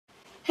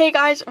Hey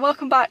guys,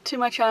 welcome back to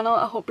my channel.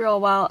 I hope you're all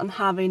well and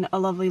having a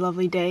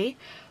lovely day.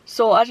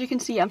 So as you can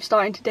see, I'm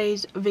starting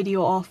today's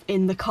video off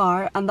in the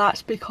car, and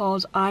that's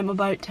because I'm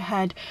about to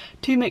head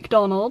to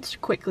McDonald's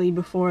quickly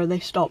before they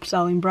stop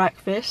selling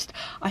breakfast.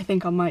 I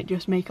think I might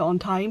just make it on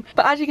time.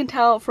 But as you can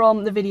tell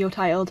from the video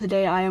title,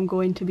 today I am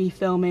going to be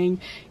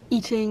filming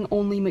eating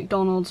only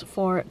McDonald's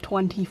for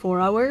 24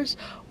 hours,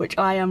 which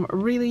I am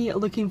really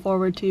looking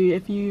forward to.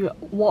 If you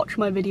watch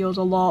my videos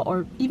a lot,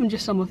 or even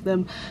just some of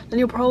them, then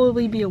you'll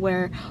probably be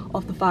aware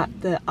of the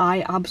fact that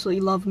I absolutely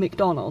love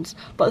McDonald's.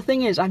 But the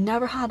thing is, I've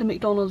never had a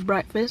McDonald's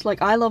breakfast.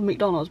 Like, I love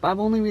McDonald's, but I've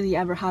only really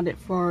ever had it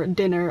for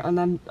dinner and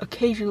then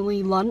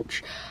occasionally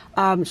lunch.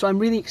 So I'm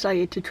really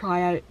excited to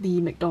try out the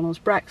McDonald's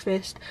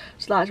breakfast.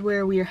 So that's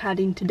where we are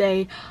heading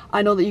today.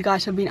 I know that you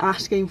guys have been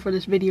asking for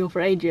this video for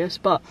ages,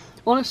 but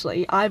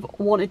honestly, I've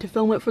wanted to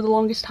film it for the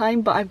longest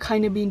time, but I've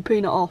kind of been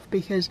putting it off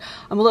because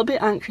I'm a little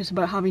bit anxious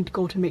about having to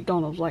go to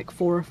McDonald's like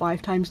 4 or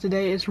 5 times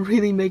today. It's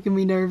really making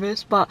me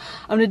nervous, but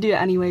I'm gonna do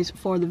it anyways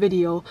for the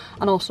video.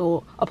 And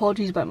also,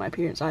 apologies about my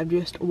appearance, I've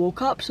just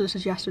woke up, so this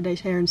is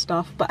yesterday's hair and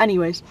stuff. But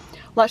anyways,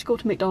 let's go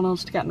to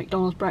McDonald's to get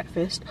McDonald's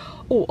breakfast.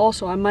 Oh,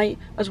 also, I might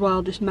as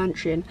well just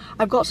mention,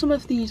 I've got some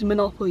of these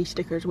Monopoly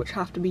stickers which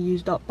have to be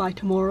used up by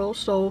tomorrow,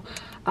 so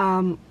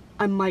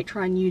I might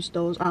try and use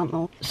those, I don't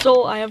know.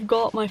 So I have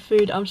got my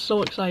food. I'm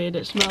so excited,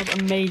 it smells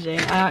amazing.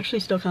 I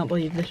actually still can't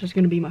believe this is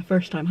going to be my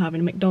first time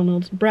having a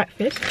McDonald's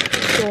breakfast.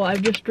 So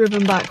I've just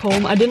driven back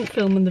home. I didn't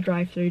film in the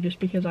drive-thru just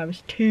because I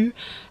was too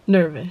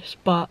nervous,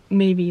 but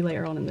maybe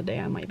later on in the day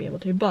I might be able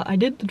to. But I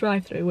did the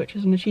drive-thru, which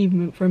is an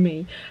achievement for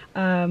me.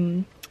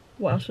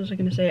 What else was I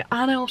going to say?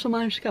 And I also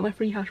managed to get my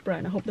free hash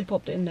brown. I hope they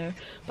popped it in there,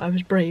 but I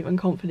was brave and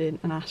confident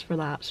and asked for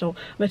that. So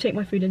I'm going to take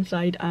my food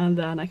inside and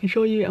then I can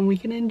show you and we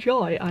can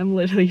enjoy. I'm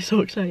literally so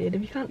excited.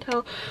 If you can't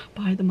tell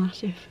by the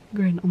massive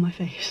grin on my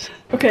face.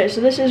 Okay,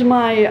 so this is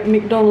my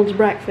McDonald's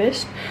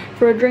breakfast.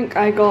 For a drink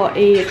I got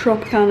a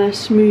Tropicana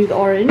smooth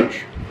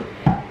orange.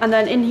 And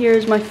then in here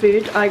is my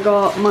food. I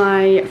got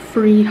my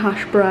free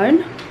hash brown,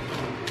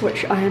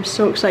 which I am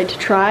so excited to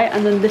try.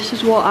 And then this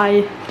is what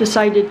I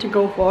decided to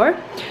go for.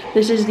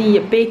 This is the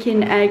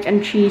bacon, egg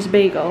and cheese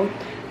bagel.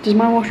 Does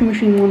my washing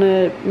machine want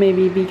to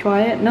maybe be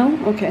quiet?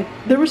 No? Okay.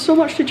 There was so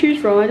much to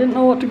choose from, I didn't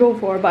know what to go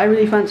for, but I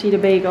really fancied a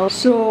bagel.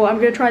 So I'm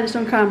gonna try this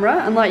on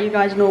camera and let you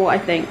guys know what I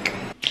think.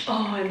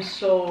 Oh, I'm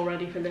so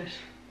ready for this.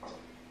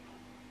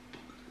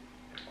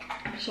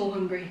 I'm so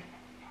hungry.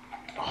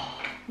 Oh,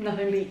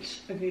 nothing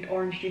beats a good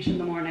orange juice in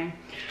the morning.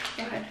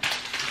 Okay,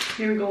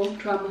 here we go,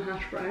 try my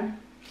hash brown.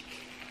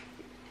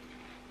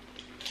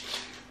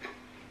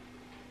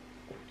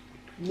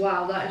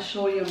 Wow, that is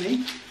so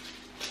yummy.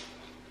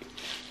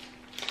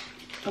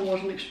 I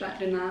wasn't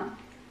expecting that.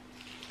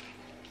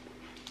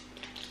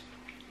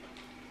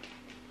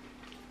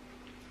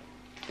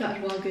 That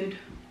is well good.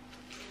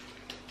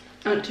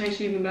 And it tastes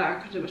even better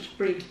because it was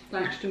free,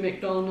 thanks to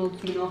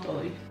McDonald's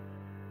Monopoly.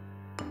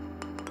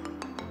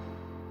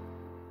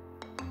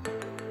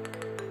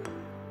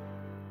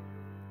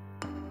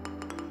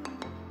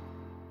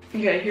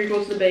 Okay, here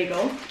goes the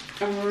bagel.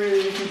 I'm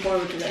really looking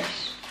forward to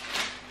this.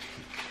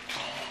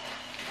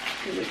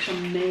 It looks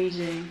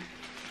amazing.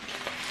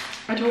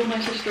 I told my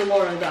sister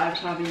Laura that I was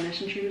having this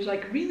and she was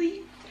like,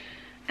 really?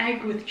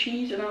 Egg with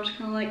cheese? And I was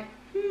kind of like,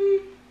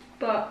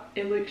 but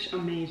it looks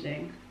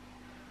amazing.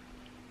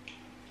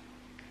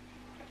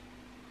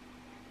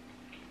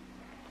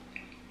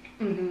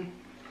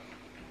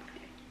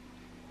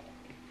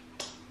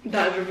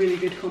 That is a really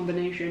good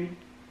combination.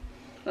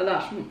 But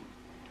that's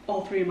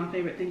all 3 of my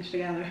favourite things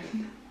together.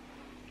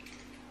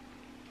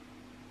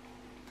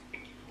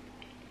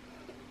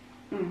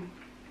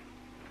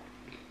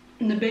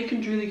 And the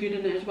bacon's really good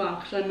in it as well,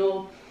 because I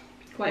know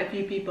quite a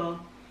few people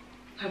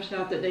have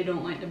said that they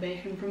don't like the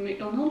bacon from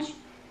McDonald's.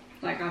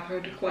 Like, I've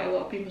heard quite a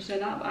lot of people say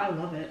that, but I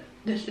love it.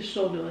 This is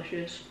so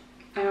delicious.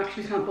 I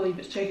actually can't believe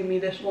it's taken me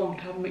this long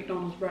to have a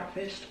McDonald's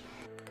breakfast.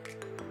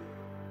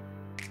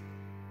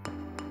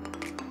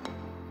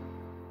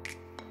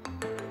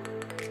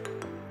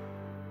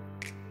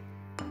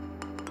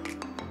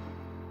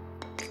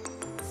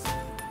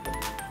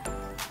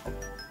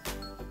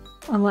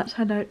 And let's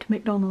head out to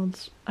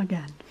McDonald's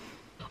again.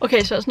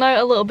 Okay, so it's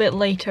now a little bit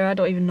later. I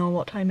don't even know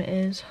what time it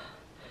is.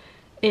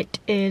 It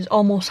is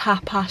almost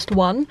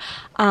 1:30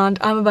 and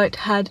I'm about to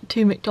head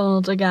to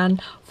McDonald's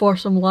again for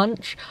some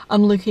lunch.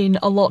 I'm looking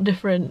a lot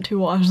different to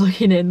what I was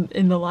looking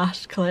in the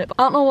last clip.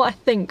 I don't know what I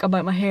think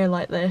about my hair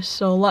like this,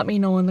 so let me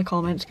know in the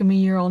comments. Give me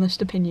your honest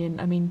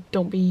opinion. I mean,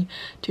 don't be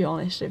too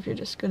honest if you're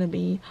just gonna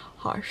be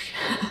harsh.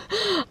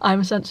 I'm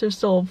a sensitive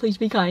soul, please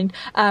be kind.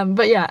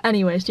 But yeah,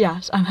 anyways,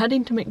 yes, I'm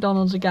heading to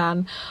McDonald's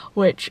again,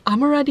 which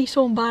I'm already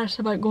so embarrassed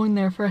about going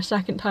there for a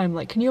second time.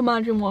 Like, can you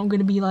imagine what I'm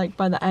gonna be like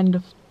by the end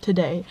of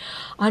today?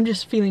 I'm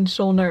just feeling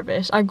so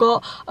nervous. I've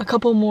got a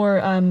couple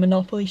more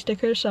Monopoly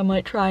stickers, so I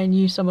might try and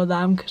use some of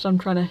them because I'm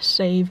trying to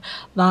save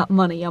that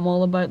money. I'm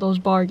all about those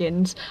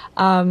bargains.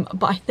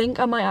 But I think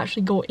I might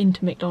actually go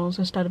into McDonald's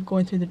instead of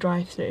going through the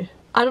drive-thru.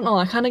 I don't know,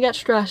 I kind of get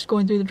stressed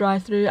going through the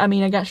drive-thru. I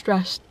mean, I get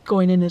stressed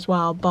going in as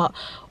well, but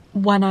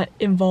when it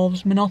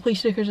involves Monopoly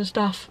stickers and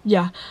stuff,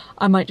 yeah,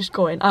 I might just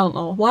go in. I don't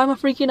know. Why am I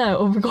freaking out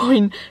over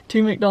going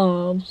to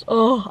McDonald's?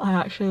 Oh, I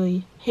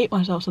actually hate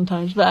myself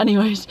sometimes. But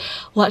anyways,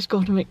 let's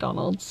go to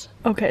McDonald's.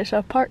 Okay, so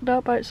I've parked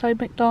up outside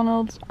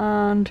McDonald's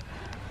and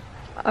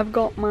I've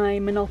got my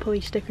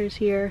Monopoly stickers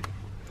here.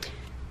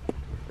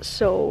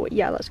 So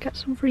yeah, let's get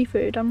some free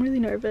food. I'm really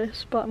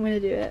nervous, but I'm gonna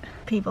do it.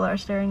 People are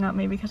staring at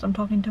me because I'm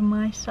talking to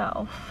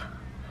myself.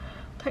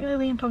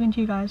 Technically I'm talking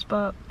to you guys,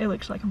 but it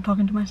looks like I'm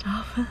talking to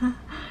myself.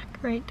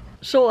 Great.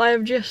 So I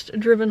have just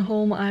driven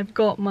home. I've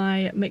got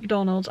my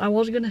McDonald's. I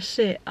was gonna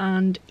sit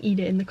and eat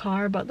it in the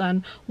car, but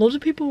then loads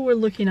of people were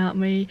looking at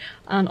me,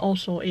 and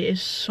also it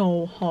is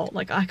so hot.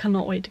 Like, I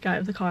cannot wait to get out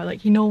of the car.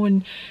 Like, you know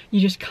when you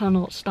just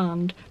cannot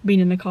stand being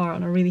in the car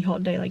on a really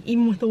hot day, like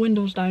even with the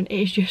windows down, it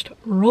is just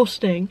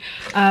roasting.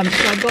 So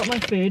I got my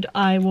food.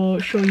 I will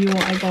show you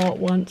what I got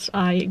once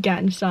I get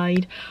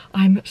inside.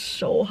 I'm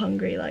so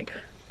hungry, like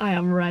I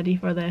am ready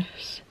for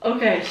this.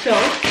 Okay, so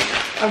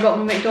I've got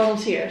my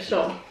McDonald's here.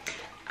 So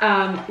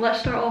let's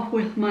start off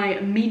with my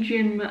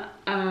medium,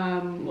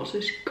 what's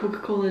this,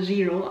 Coca-Cola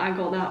Zero. I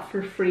got that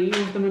for free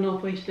with the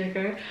Monopoly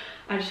sticker.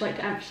 I just like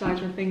to emphasise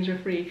when things are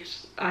free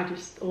because I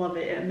just love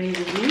it, it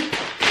amazes me.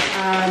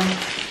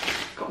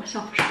 Got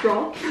myself a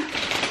straw. What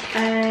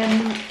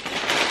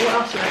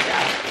else did I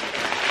get?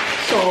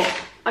 So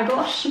I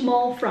got a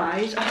small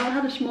fries. I haven't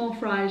had a small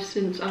fries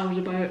since I was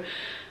about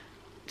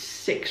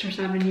 6 or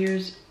 7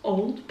 years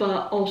old,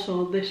 but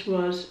also this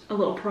was a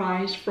little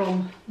prize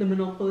from the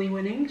Monopoly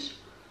winnings.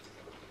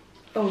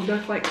 Oh,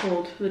 they're quite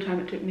cold for the time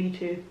it took me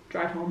to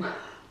drive home.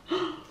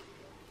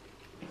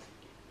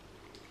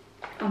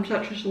 I'm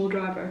such a slow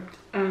driver.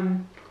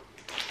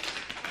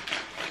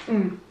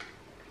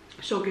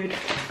 So good.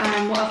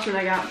 What else did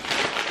I get?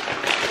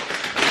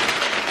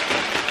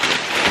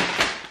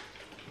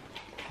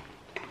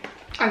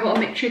 I got a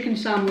McChicken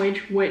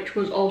sandwich, which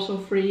was also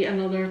free,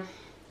 another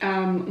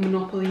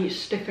Monopoly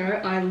sticker.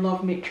 I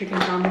love McChicken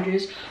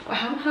sandwiches. I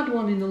haven't had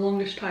one in the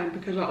longest time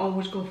because I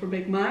always go for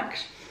Big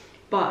Macs,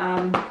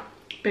 but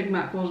Big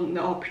Mac wasn't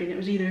the option. It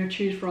was either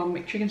choose from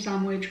McChicken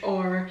sandwich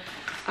or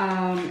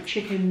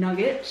chicken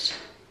nuggets.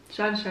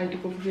 So I decided to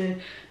go for the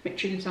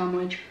McChicken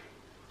sandwich,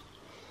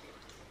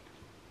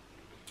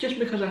 just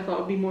because I thought it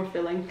would be more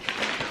filling.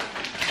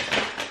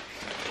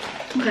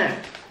 Okay,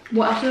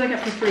 what else did I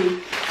get for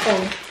free?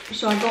 Oh,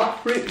 so I got a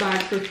fruit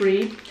bag for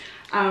free.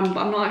 But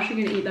I'm not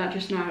actually going to eat that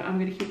just now. I'm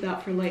going to keep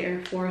that for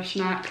later for a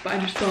snack. But I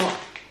just thought,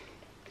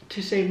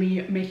 to save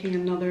me making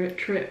another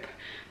trip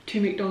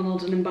to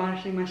McDonald's and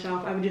embarrassing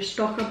myself, I would just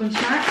stock up on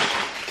snacks.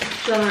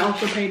 So then I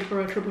also paid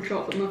for a triple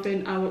chocolate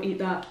muffin. I will eat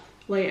that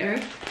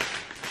later.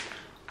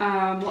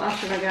 What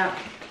else did I get?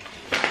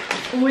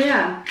 Oh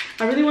yeah,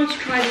 I really want to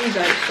try these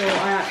out, so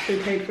I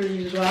actually paid for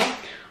these as well.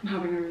 I'm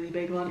having a really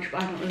big lunch,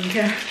 but I don't really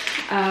care.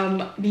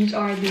 These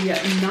are the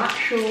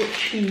nacho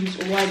cheese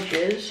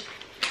wedges.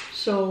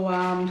 So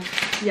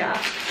yeah,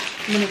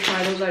 I'm gonna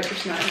try those out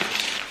just now.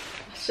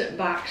 I'll sit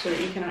back so that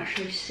you can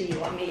actually see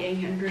what I'm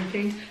eating and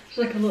drinking. It's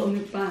like a little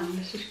mukbang.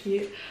 This is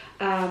cute.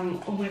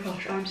 Oh my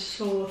gosh, I'm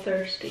so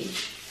thirsty.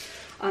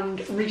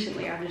 And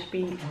recently I've just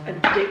been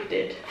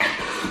addicted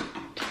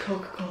to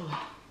Coca-Cola.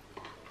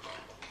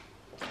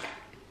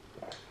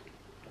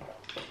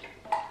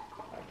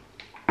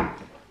 Oh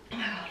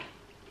my god,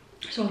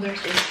 so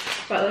thirsty.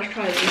 Right, let's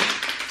try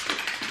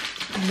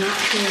these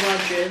natural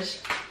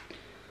wedges.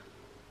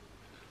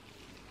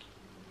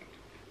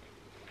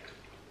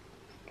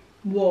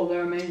 Whoa,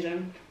 they're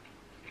amazing.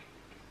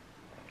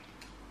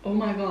 Oh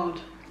my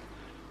god.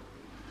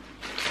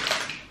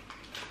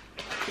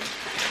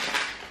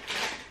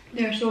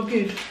 They're so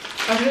good.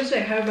 I was gonna say,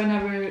 how have I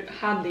never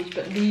had these,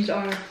 but these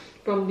are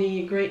from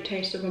the Great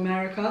Taste of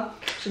America.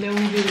 So they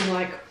only do them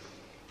like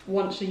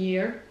once a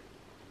year.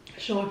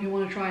 So if you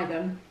want to try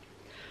them,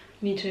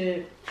 you need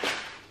to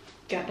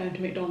get down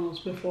to McDonald's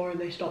before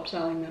they stop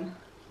selling them.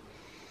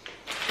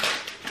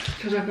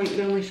 Because I think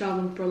they only sell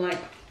them for like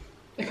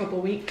a couple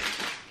weeks.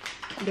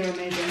 They're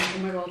amazing, oh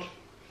my god.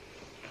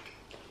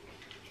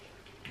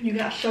 You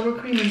get a sour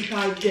cream and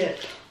chive dip.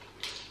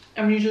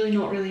 I'm usually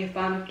not really a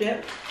fan of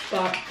dip,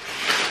 but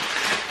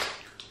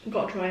I've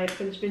got to try it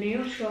for this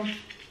video, so.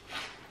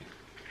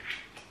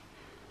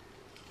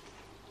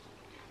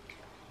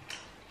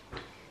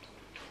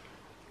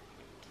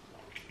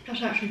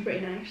 That's actually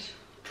pretty nice.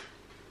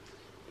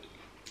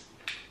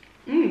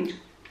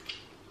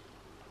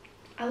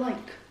 I like.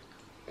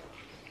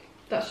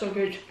 That's so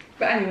good.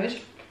 But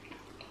anyways,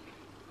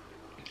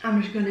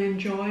 I'm just going to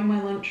enjoy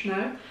my lunch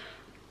now.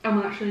 I'm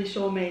actually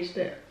so amazed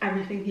that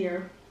everything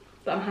here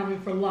that I'm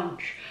having for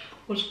lunch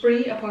was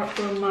free, apart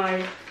from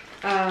my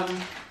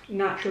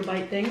natural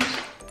bite things.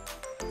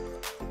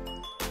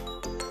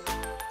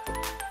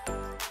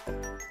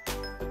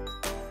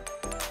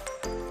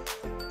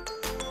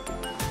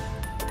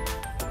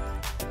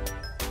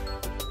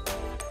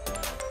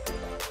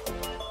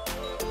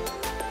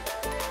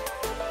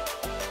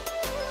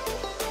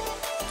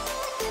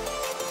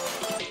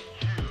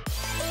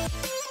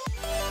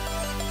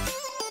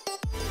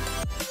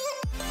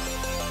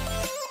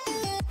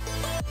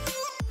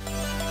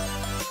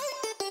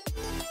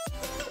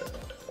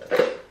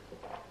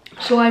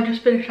 So I've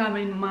just finished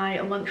having my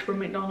lunch from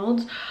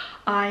McDonald's.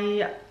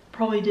 I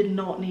probably did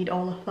not need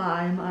all of that.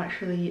 I'm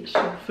actually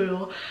so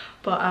full,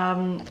 but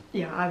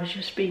yeah, I was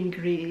just being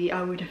greedy.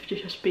 I would have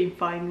just been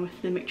fine with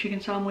the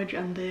McChicken sandwich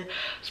and the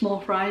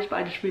small fries, but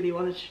I just really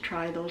wanted to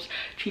try those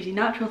cheesy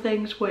natural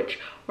things, which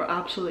were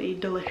absolutely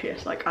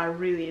delicious. Like, I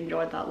really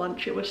enjoyed that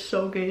lunch. It was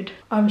so good.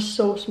 I was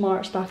so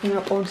smart stacking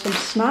up on some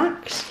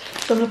snacks,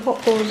 so I'm gonna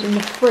pop those in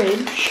the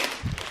fridge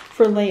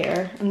for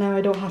later, and now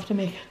I don't have to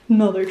make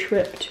another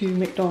trip to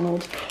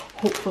McDonald's,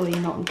 hopefully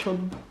not until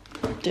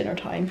dinner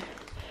time.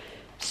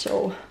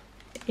 So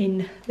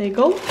in they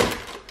go.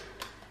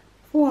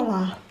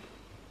 Voila.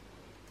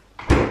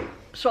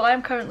 So I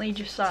am currently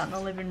just sat in the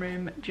living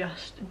room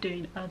just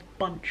doing a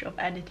bunch of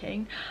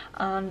editing,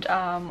 and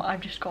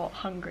I've just got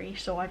hungry,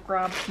 so I've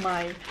grabbed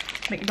my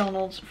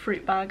McDonald's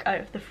fruit bag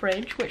out of the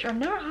fridge, which I've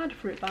never had a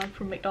fruit bag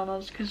from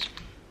McDonald's, because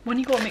when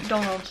you go to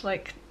McDonald's,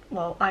 like,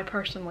 well, I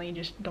personally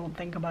just don't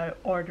think about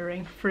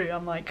ordering fruit.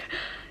 I'm like,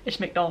 it's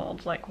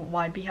McDonald's, like,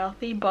 why be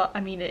healthy? But I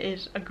mean, it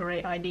is a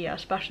great idea,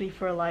 especially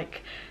for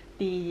like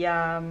the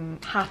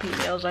Happy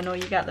Meals. I know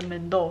you get them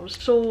in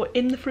those. So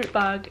in the fruit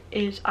bag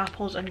is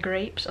apples and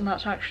grapes, and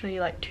that's actually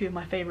like two of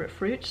my favorite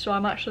fruits, so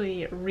I'm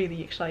actually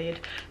really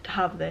excited to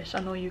have this. I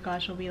know you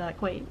guys will be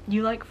like, wait,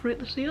 you like fruit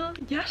this year?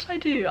 Yes, I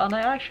do, and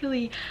I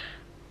actually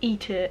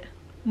eat it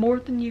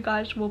more than you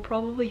guys will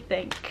probably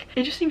think.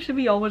 It just seems to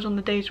be always on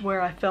the days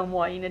where I film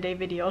what I eat in a day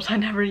videos, I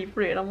never eat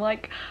fruit, and I'm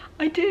like,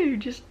 I do,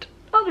 just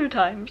other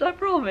times, I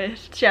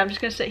promise. So yeah, I'm just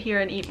gonna sit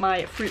here and eat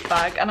my fruit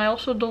bag, and I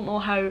also don't know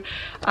how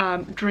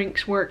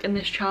drinks work in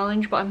this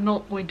challenge, but I'm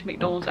not going to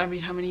McDonald's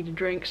every time I need a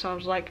drink, so I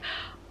was like,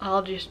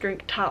 I'll just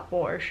drink tap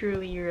water.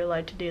 Surely you're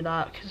allowed to do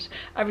that, because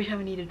every time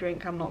I need a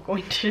drink I'm not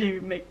going to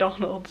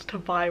McDonald's to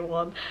buy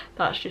one.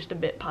 That's just a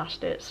bit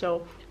past it,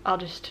 so I'll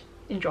just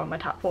enjoy my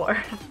tap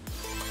water.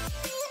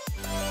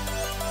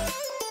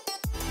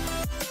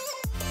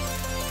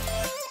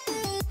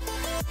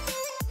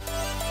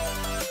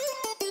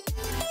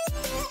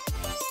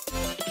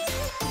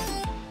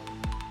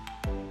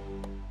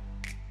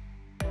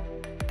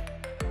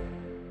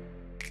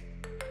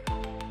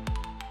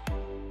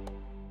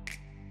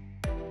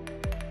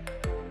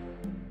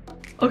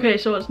 Okay,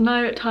 so it's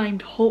now time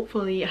to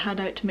hopefully head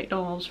out to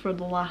McDonald's for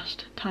the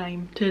last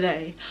time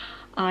today.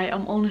 I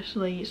am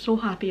honestly so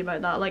happy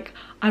about that. Like,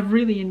 I've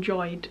really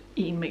enjoyed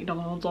eating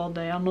McDonald's all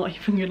day, I'm not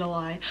even gonna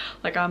lie.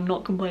 Like, I'm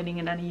not complaining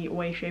in any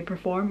way, shape or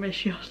form. It's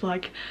just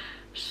like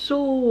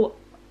so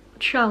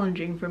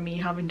challenging for me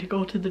having to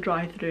go to the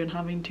drive-thru and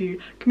having to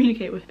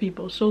communicate with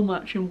people so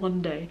much in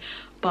one day.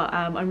 But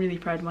I'm really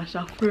proud of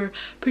myself for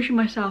pushing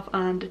myself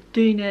and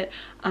doing it,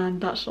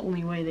 and that's the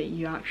only way that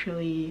you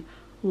actually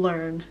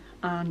learn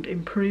and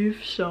improve.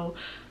 So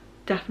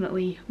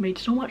definitely made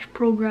so much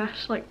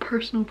progress, like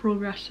personal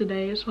progress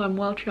today, so I'm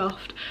well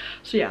chuffed.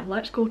 So yeah,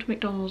 let's go to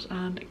McDonald's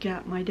and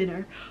get my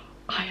dinner.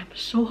 I am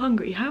so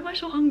hungry. How am I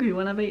so hungry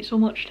when I've ate so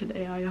much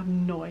today? I have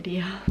no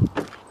idea.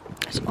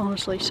 It's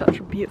honestly such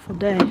a beautiful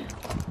day.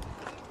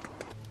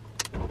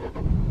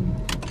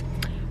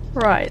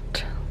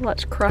 Right,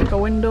 let's crack a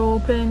window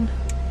open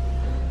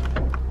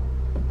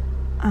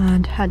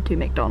and head to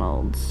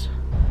McDonald's.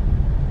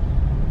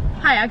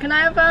 Hiya, can I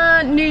have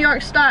a New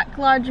York stack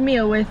large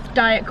meal with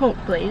Diet Coke,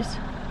 please?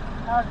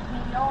 Large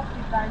meal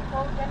with Diet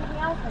Coke. Anything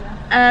else for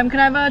you? Can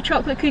I have a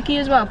chocolate cookie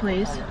as well,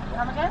 please?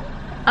 Come again?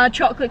 A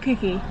chocolate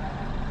cookie.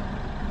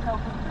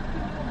 Chocolate cookie,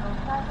 no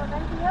type of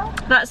anything else?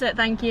 That's it,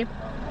 thank you.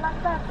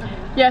 Like that, please?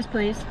 Yes,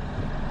 please.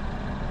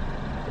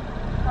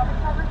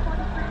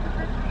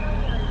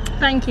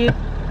 Thank you.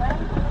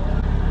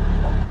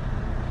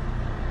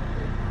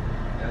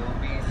 There will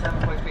be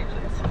 7 quick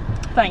pictures.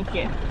 Thank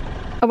you.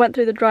 I went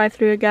through the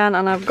drive-thru again,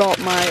 and I've got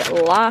my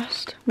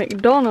last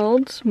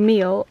McDonald's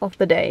meal of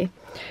the day.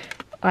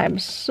 I am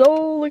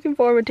so looking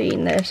forward to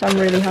eating this. I'm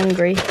really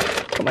hungry.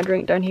 Got my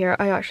drink down here.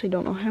 I actually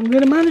don't know how I'm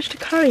going to manage to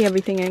carry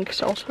everything in,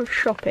 because I also have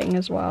shopping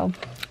as well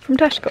from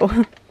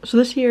Tesco. So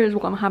this here is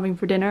what I'm having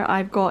for dinner.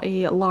 I've got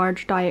a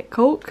large Diet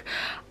Coke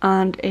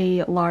and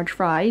a large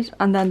fries,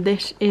 and then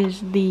this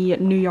is the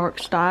New York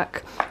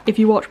stack. If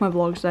you watch my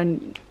vlogs,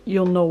 then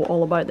you'll know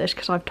all about this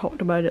because I've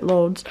talked about it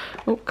loads.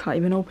 Oh, can't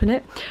even open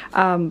it.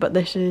 But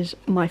this is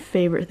my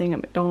favourite thing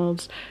at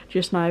McDonald's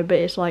just now, but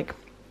it's like,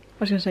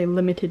 I was gonna say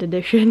limited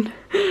edition,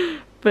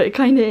 but it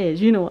kind of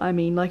is, you know what I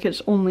mean, like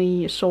it's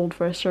only sold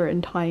for a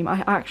certain time.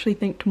 I actually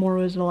think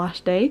tomorrow is the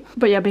last day.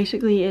 But yeah,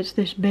 basically it's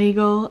this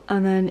bagel,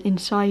 and then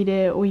inside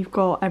it we've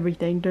got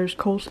everything. There's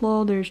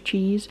coleslaw, there's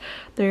cheese,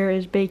 there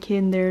is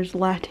bacon, there's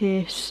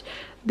lettuce,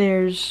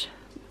 there's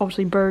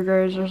obviously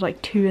burgers, there's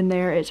like 2 in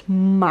there. It's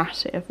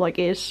massive, like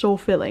it is so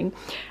filling.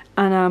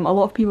 And a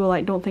lot of people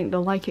like don't think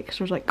they'll like it because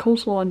there's like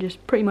coleslaw and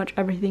just pretty much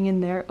everything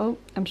in there. Oh,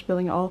 I'm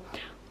spilling it all.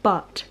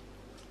 But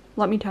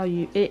let me tell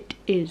you, it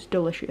is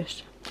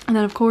delicious. And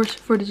then of course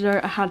for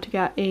dessert I had to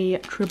get a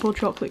triple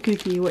chocolate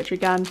cookie, which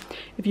again,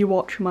 if you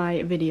watch my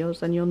videos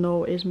then you'll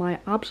know is my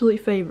absolute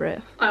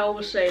favourite. I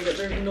always say that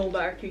there's no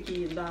better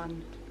cookie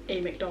than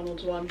a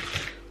McDonald's one.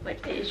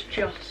 Like, it is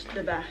just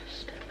the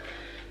best.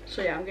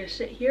 So yeah, I'm gonna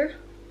sit here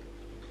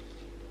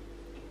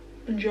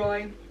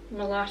enjoy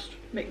my last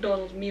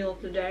McDonald's meal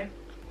of the day.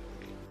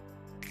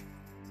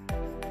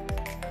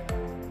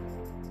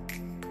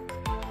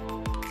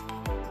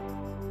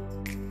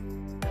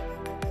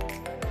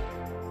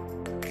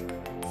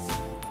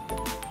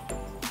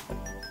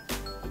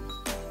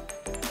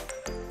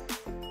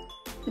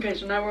 Okay,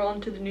 so now we're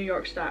on to the New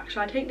York stack. So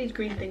I take these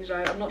green things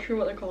out. I'm not sure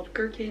what they're called.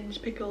 Gherkins,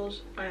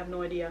 pickles, I have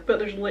no idea. But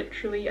there's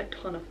literally a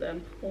ton of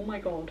them. Oh my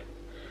god.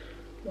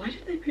 Why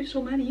did they put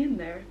so many in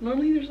there?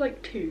 Normally there's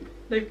like 2.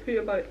 They've put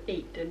about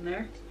 8 in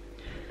there.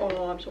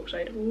 Oh, I'm so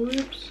excited.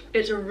 Whoops.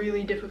 It's a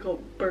really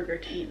difficult burger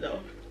to eat though.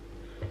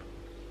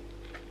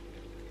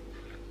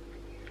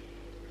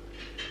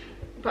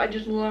 But I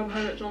just love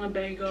how it's on a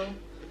bagel.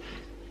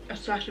 A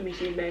sesame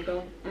seed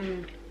bagel.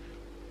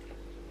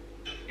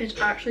 It's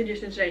actually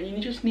just insane.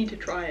 You just need to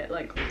try it.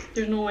 Like,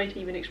 there's no way to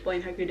even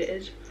explain how good it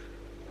is.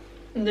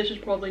 And this is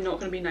probably not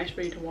going to be nice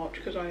for you to watch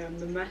because I am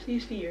the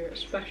messiest eater,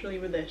 especially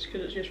with this,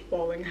 because it's just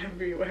falling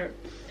everywhere.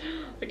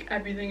 Like,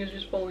 everything is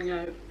just falling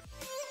out.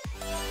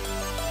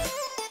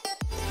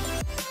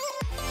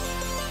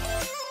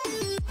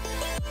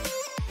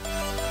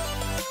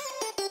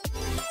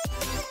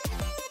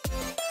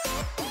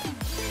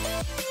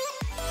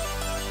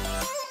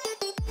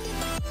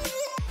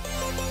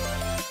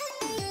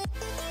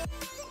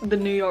 The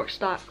New York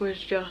stack was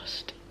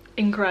just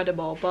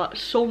incredible, but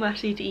so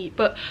messy to eat.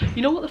 But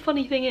you know what the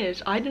funny thing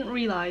is? I didn't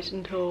realise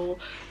until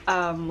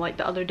like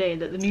the other day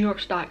that the New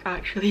York stack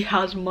actually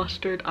has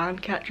mustard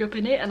and ketchup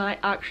in it, and I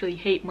actually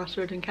hate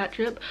mustard and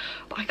ketchup,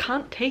 but I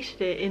can't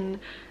taste it in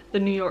the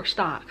New York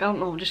stack. I don't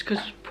know, just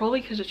probably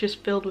because it's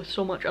just filled with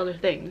so much other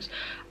things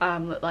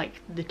that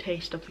like the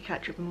taste of the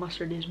ketchup and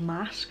mustard is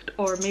masked,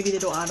 or maybe they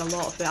don't add a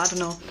lot of it, I don't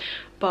know.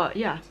 But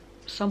yeah,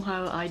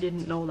 somehow I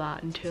didn't know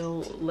that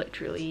until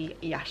literally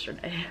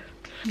yesterday.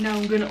 Now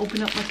I'm gonna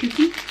open up my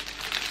cookie,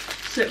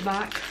 sit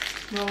back,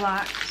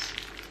 relax,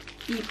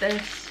 eat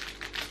this,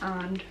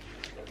 and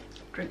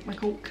drink my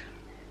Coke.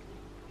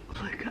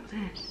 Look at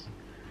this.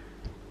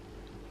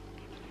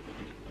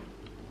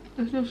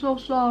 It's just so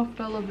soft,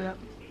 I love it.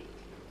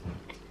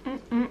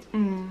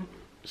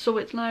 So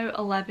it's now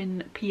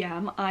 11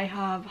 PM. I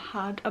have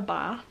had a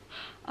bath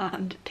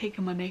and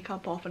taken my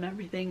makeup off and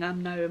everything.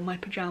 I'm now in my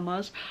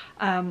pajamas,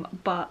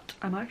 but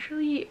I'm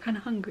actually kind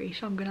of hungry,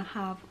 so I'm gonna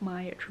have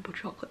my triple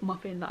chocolate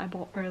muffin that I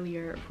bought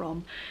earlier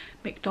from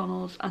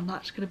McDonald's, and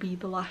that's gonna be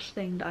the last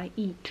thing that I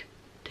eat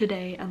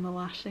today and the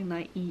last thing that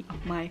I eat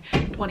of my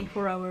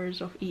 24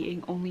 hours of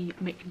eating only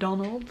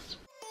McDonald's.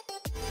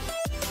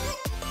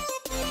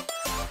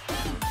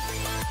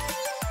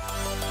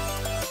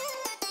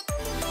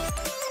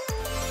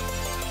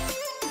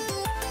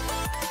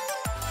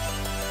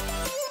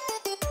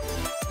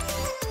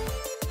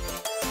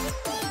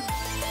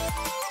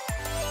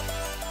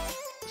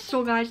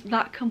 So guys,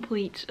 that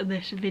completes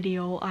this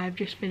video. I've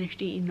just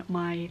finished eating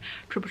my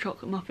triple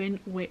chocolate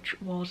muffin,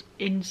 which was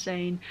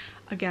insane.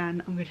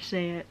 Again, I'm going to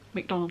say it,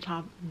 McDonald's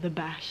have the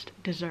best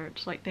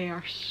desserts. Like, they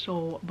are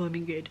so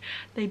blooming good.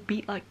 They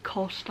beat like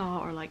Costa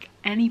or like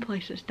any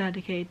place that's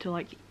dedicated to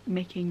like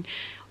making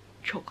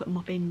chocolate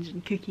muffins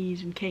and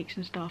cookies and cakes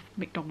and stuff.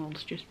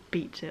 McDonald's just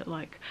beats it,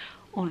 like,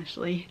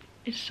 honestly.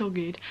 It's so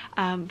good.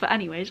 But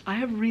anyways, I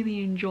have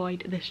really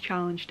enjoyed this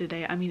challenge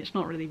today. I mean, it's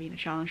not really been a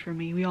challenge for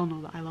me. We all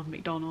know that I love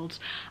McDonald's,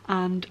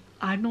 and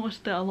I've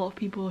noticed that a lot of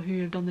people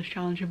who have done this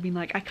challenge have been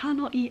like, I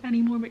cannot eat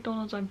any more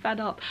McDonald's, I'm fed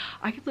up.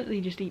 I could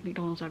literally just eat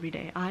McDonald's every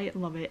day. I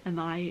love it,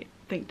 and I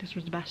think this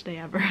was the best day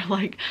ever.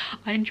 Like,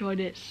 I enjoyed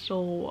it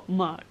so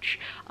much,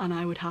 and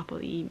I would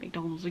happily eat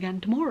McDonald's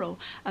again tomorrow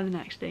and the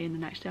next day and the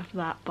next day after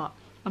that, but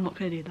I'm not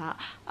going to do that.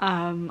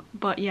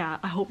 But yeah,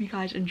 I hope you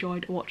guys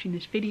enjoyed watching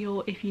this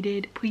video. If you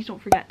did, please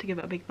don't forget to give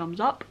it a big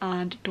thumbs up,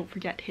 and don't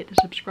forget to hit the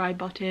subscribe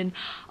button.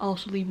 I'll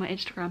also leave my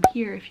Instagram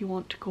here if you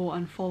want to go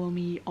and follow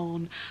me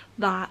on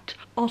that.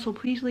 Also,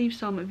 please leave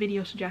some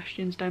video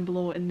suggestions down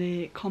below in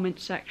the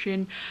comments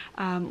section.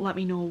 Let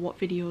me know what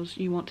videos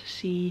you want to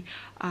see,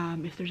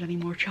 if there's any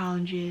more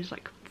challenges,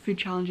 like food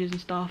challenges and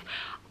stuff,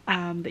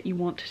 that you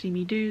want to see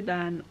me do,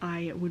 then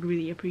I would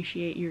really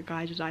appreciate your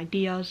guys'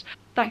 ideas.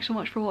 Thanks so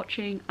much for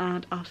watching,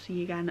 and I'll see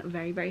you again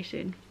very, very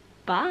soon.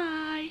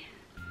 Bye!